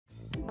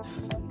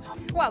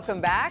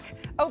Welcome back.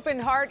 Open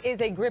Heart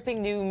is a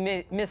gripping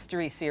new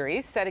mystery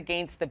series set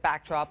against the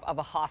backdrop of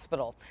a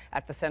hospital.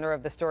 At the center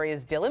of the story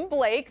is Dylan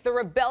Blake, the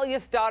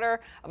rebellious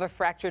daughter of a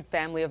fractured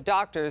family of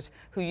doctors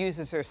who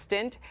uses her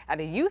stint at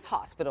a youth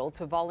hospital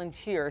to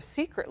volunteer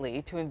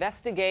secretly to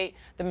investigate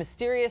the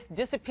mysterious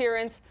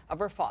disappearance of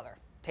her father.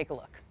 Take a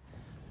look.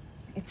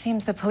 It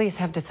seems the police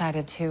have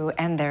decided to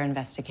end their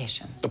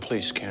investigation. The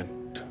police can't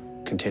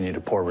continue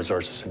to pour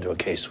resources into a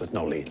case with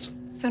no leads.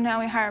 So now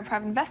we hire a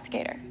private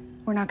investigator.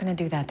 We're not going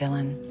to do that,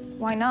 Dylan.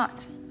 Why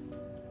not?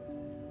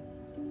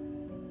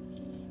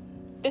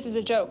 This is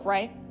a joke,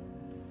 right?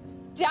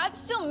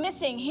 Dad's still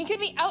missing. He could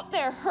be out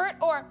there hurt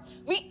or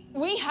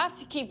we have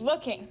to keep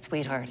looking.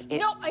 Sweetheart,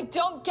 No, I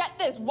don't get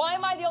this. Why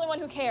am I the only one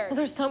who cares? Well,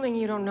 there's something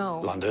you don't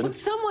know. London? But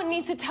someone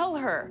needs to tell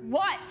her.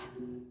 What?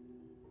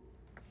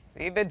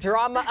 See the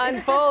drama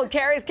unfold.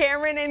 Karis,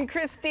 Cameron, and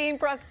Cristine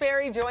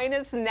Prosperi join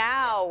us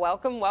now.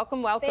 Welcome,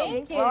 welcome, welcome.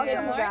 Thank you.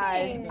 Welcome,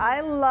 guys.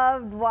 I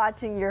loved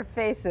watching your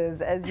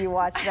faces as you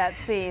watched that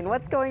scene.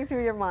 What's going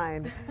through your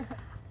mind?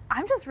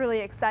 I'm just really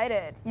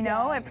excited. You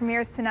know, it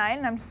premieres tonight,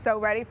 and I'm just so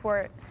ready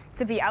for it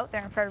to be out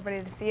there and for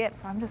everybody to see it.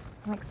 So I'm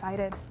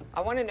excited. I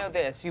want to know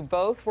this. You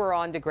both were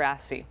on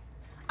Degrassi.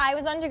 I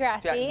was on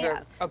Degrassi.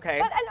 Yeah, okay.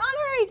 But an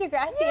honorary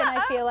Degrassian,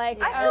 I feel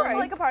like. I feel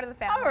like a part of the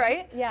family. All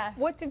right. Yeah.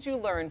 What did you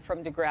learn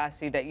from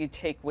Degrassi that you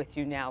take with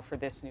you now for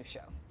this new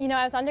show? You know,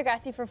 I was on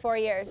Degrassi for 4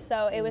 years,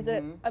 so it was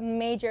a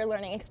major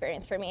learning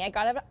experience for me. I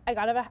got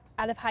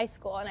out of high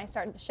school and I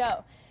started the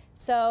show.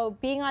 So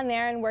being on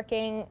there and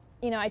working,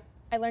 you know, I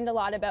learned a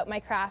lot about my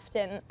craft,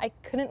 and I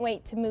couldn't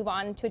wait to move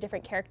on to a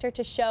different character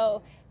to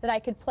show that I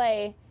could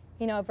play,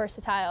 you know, a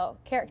versatile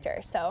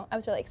character. So I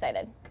was really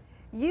excited.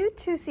 You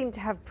two seem to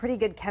have pretty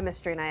good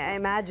chemistry, and I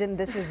imagine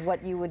this is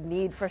what you would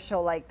need for a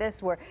show like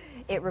this, where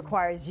it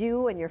requires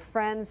you and your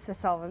friends to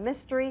solve a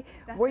mystery.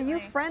 Definitely. Were you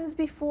friends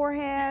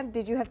beforehand?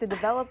 Did you have to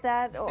develop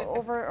that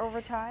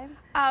over time?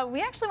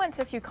 We actually went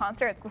to a few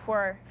concerts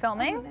before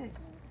filming. Oh,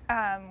 nice.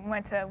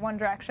 Went to One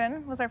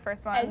Direction, was our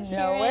first one. Ed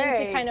Sheeran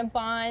to kind of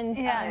bond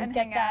and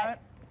get that out.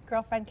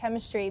 girlfriend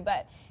chemistry,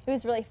 but it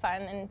was really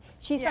fun. And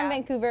she's from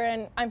Vancouver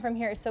and I'm from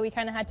here, so we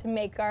kind of had to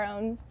make our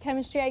own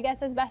chemistry, I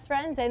guess, as best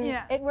friends, and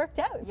it worked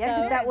out. Yeah,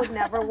 because that would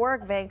never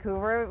work.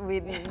 Vancouver,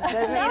 East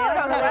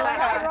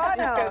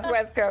Coast,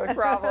 West Coast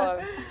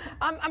problem.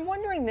 I'm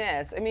wondering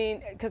this. I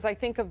mean, because I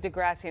think of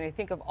Degrassi and I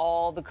think of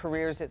all the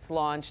careers it's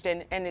launched,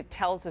 and it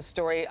tells a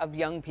story of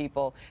young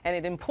people and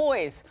it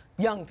employs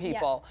young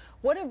people. Yeah.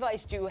 What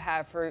advice do you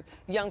have for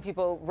young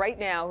people right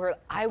now who are,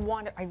 I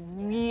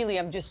really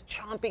am just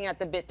chomping at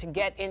the bit to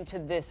get into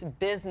this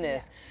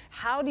business? Yeah.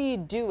 How do you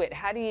do it?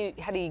 How do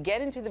you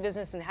get into the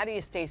business, and how do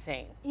you stay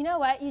sane? You know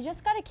what? You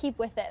just got to keep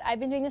with it. I've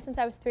been doing this since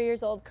I was 3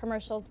 years old,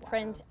 commercials,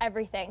 print,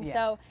 everything. Yeah.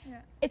 So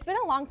it's been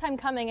a long time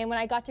coming, and when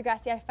I got to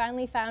Degrassi, I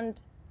finally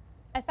felt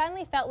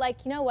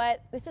like, you know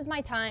what? This is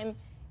my time.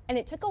 And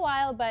it took a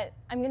while, but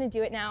I'm going to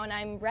do it now, and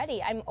I'm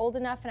ready. I'm old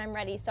enough and I'm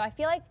ready. So I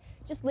feel like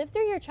just live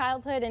through your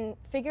childhood and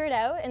figure it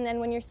out, and then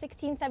when you're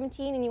 16,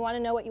 17 and you want to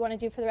know what you want to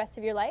do for the rest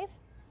of your life,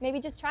 maybe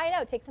just try it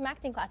out. Take some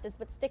acting classes,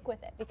 but stick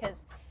with it,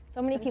 because so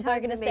many people are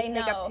going to say no. Sometimes it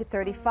may take up to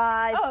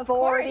 35, oh,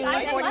 40,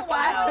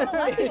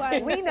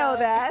 45. We know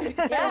that.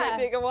 Yeah. It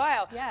take a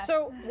while. Yeah.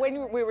 So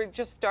when we were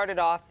just started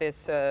off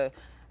this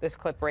this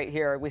clip right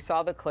here, we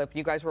saw the clip.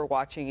 You guys were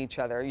watching each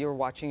other. You were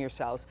watching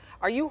yourselves.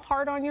 Are you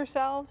hard on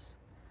yourselves?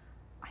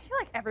 I feel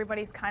like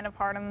everybody's kind of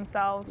hard on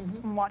themselves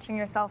and watching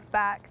yourself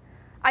back.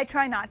 I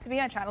try not to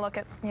be. I try to look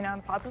at, you know,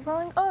 the positives.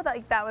 I'm like, oh,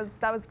 that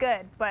was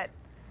good. But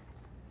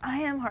I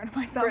am hard on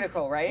myself.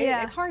 Critical, right?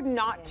 Yeah. It's hard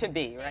not to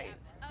be, right?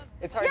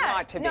 It's hard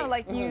not to be. No,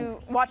 like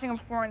you watching a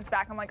performance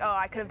back, I'm like, oh,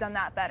 I could have done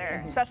that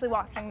better. Especially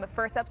watching the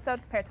first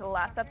episode compared to the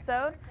last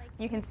episode,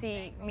 you can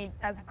see me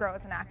grow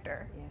as an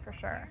actor, for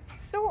sure.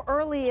 So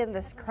early in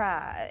this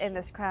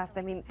craft,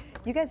 I mean,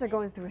 you guys are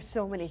going through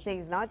so many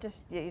things, not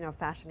just, you know,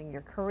 fashioning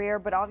your career,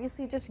 but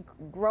obviously just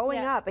growing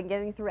up and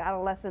getting through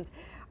adolescence.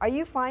 Are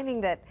you finding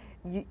that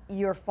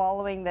you're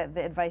following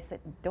the advice that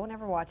don't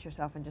ever watch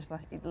yourself and just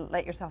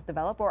let yourself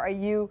develop, or are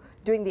you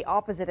doing the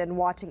opposite and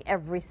watching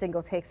every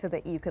single take so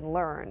that you can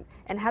learn?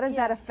 And how does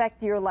that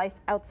affect your life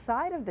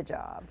outside of the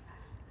job?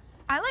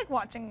 I like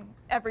watching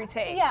every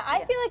take. Yeah,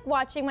 I feel like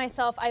watching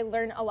myself, I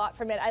learn a lot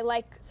from it. I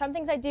like some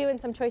things I do and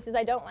some choices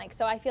I don't like.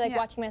 So I feel like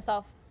watching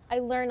myself, I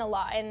learn a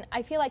lot. And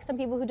I feel like some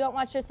people who don't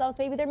watch themselves,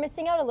 maybe they're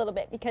missing out a little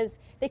bit because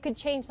they could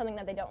change something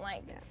that they don't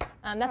like.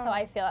 That's how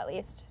I feel, at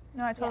least.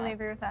 No, I totally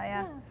agree with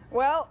that,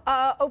 Well,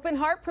 Open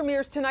Heart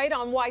premieres tonight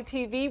on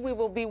YTV. We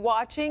will be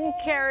watching.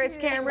 Karis,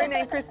 Cameron,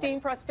 and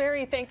Cristine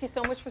Prosperi, thank you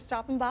so much for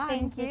stopping by.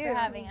 Thank you for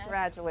having us.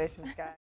 Congratulations, guys.